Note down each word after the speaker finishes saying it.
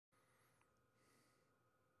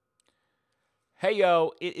Hey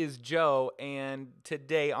yo, it is Joe, and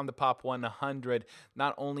today on the Pop 100,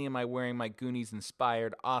 not only am I wearing my Goonies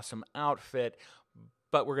inspired awesome outfit,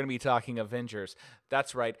 but we're going to be talking Avengers.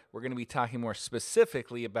 That's right, we're going to be talking more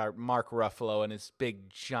specifically about Mark Ruffalo and his big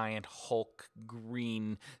giant Hulk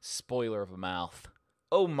green spoiler of a mouth.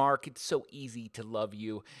 Oh, Mark, it's so easy to love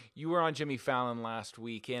you. You were on Jimmy Fallon last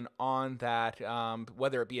week, and on that,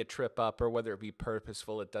 whether it be a trip up or whether it be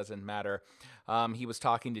purposeful, it doesn't matter. He was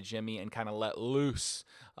talking to Jimmy and kind of let loose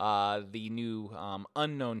the new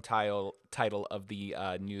unknown title of the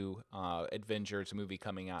new Avengers movie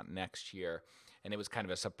coming out next year. And it was kind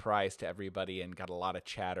of a surprise to everybody and got a lot of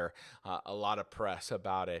chatter, a lot of press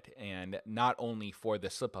about it. And not only for the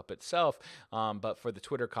slip up itself, but for the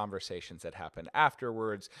Twitter conversations that happened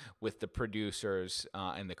afterwards with the producers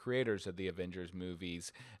and the creators of the Avengers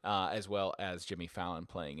movies, as well as Jimmy Fallon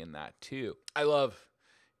playing in that too. I love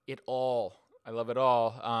it all. I love it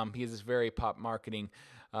all. He is very pop marketing.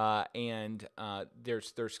 And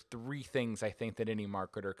there's three things I think that any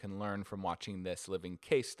marketer can learn from watching this living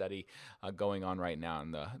case study going on right now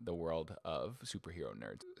in the world of superhero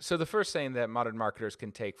nerds. So the first thing that modern marketers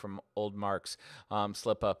can take from old Mark's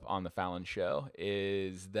slip up on the Fallon show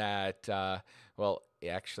is that,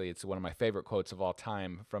 actually, it's one of my favorite quotes of all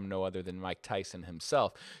time from no other than Mike Tyson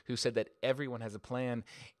himself, who said that everyone has a plan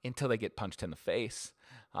until they get punched in the face.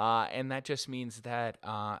 And that just means that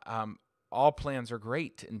all plans are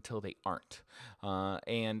great until they aren't.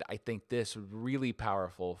 And I think this is really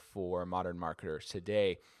powerful for modern marketers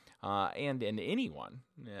today. And in anyone,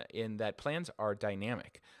 in that plans are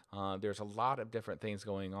dynamic. There's a lot of different things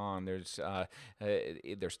going on. There's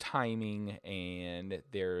timing, and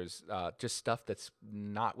there's just stuff that's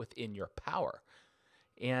not within your power.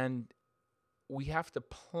 And we have to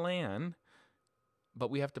plan, but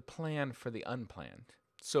we have to plan for the unplanned.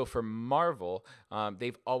 So for Marvel,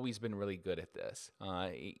 they've always been really good at this.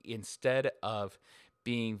 Instead of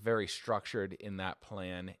being very structured in that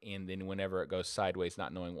plan, and then whenever it goes sideways,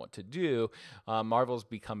 not knowing what to do, Marvel's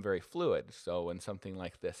become very fluid. So when something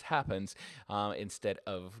like this happens, instead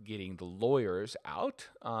of getting the lawyers out,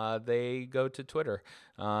 they go to Twitter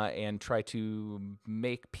and try to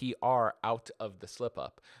make PR out of the slip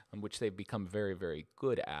up, which they've become very, very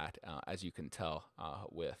good at, as you can tell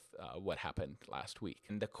with what happened last week.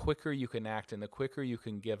 And the quicker you can act and the quicker you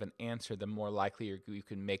can give an answer, the more likely you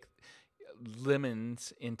can make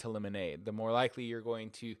lemons into lemonade, the more likely you're going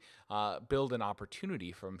to build an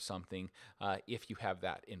opportunity from something if you have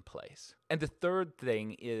that in place. And the third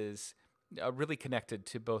thing is really connected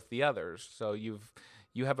to both the others. So you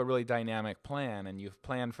have a really dynamic plan, and you've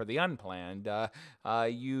planned for the unplanned.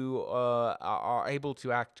 You are able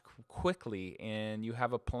to act quickly, and you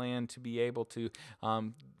have a plan to be able to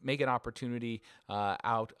make an opportunity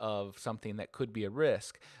out of something that could be a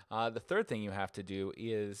risk. The third thing you have to do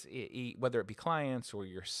is, whether it be clients or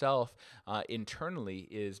yourself internally,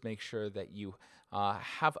 is make sure that you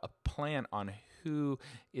have a plan on who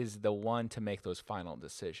is the one to make those final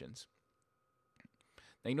decisions.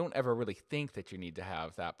 Now, you don't ever really think that you need to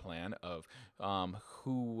have that plan of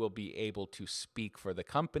who will be able to speak for the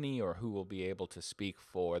company or who will be able to speak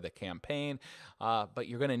for the campaign, but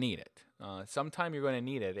you're going to need it. Sometime you're going to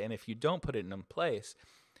need it, and if you don't put it in place,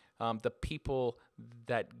 the people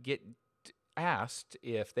that get asked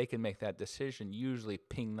if they can make that decision usually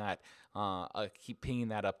keep pinging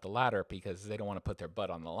that up the ladder because they don't want to put their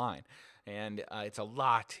butt on the line. And it's a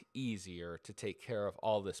lot easier to take care of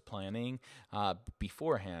all this planning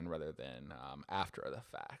beforehand rather than after the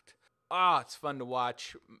fact. It's fun to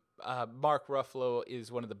watch. Mark Ruffalo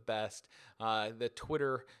is one of the best. The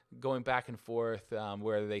Twitter going back and forth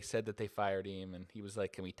where they said that they fired him, and he was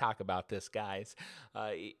like, "Can we talk about this, guys?"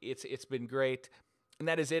 It's been great. And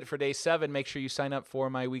that is it for day 7. Make sure you sign up for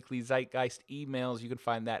my weekly Zeitgeist emails. You can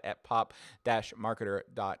find that at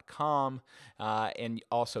pop-marketer.com. And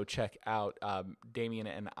also check out Damien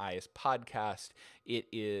and I's podcast. It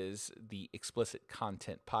is the Explicit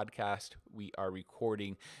Content Podcast. We are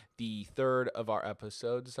recording the 3rd of our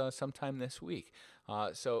episodes sometime this week.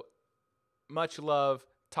 So much love.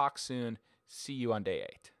 Talk soon. See you on day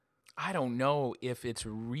 8. I don't know if it's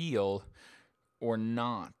real or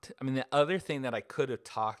not. I mean, the other thing that I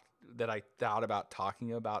thought about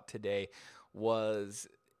talking about today was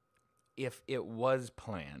if it was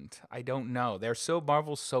planned. I don't know.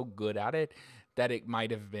 Marvel's so good at it that it might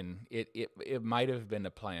have been it might have been a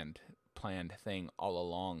planned thing all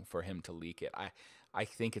along for him to leak it. I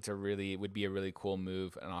think it would be a really cool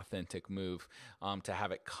move, an authentic move, to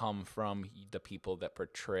have it come from the people that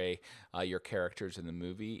portray your characters in the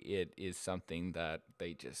movie. It is something that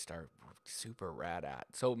they just are super rad at.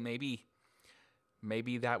 So maybe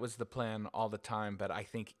Maybe that was the plan all the time, but I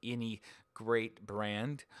think any great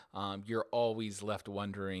brand, you're always left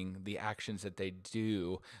wondering the actions that they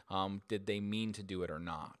do. Did they mean to do it or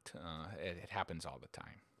not? It happens all the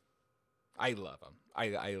time. I love them.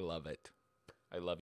 I love it. I love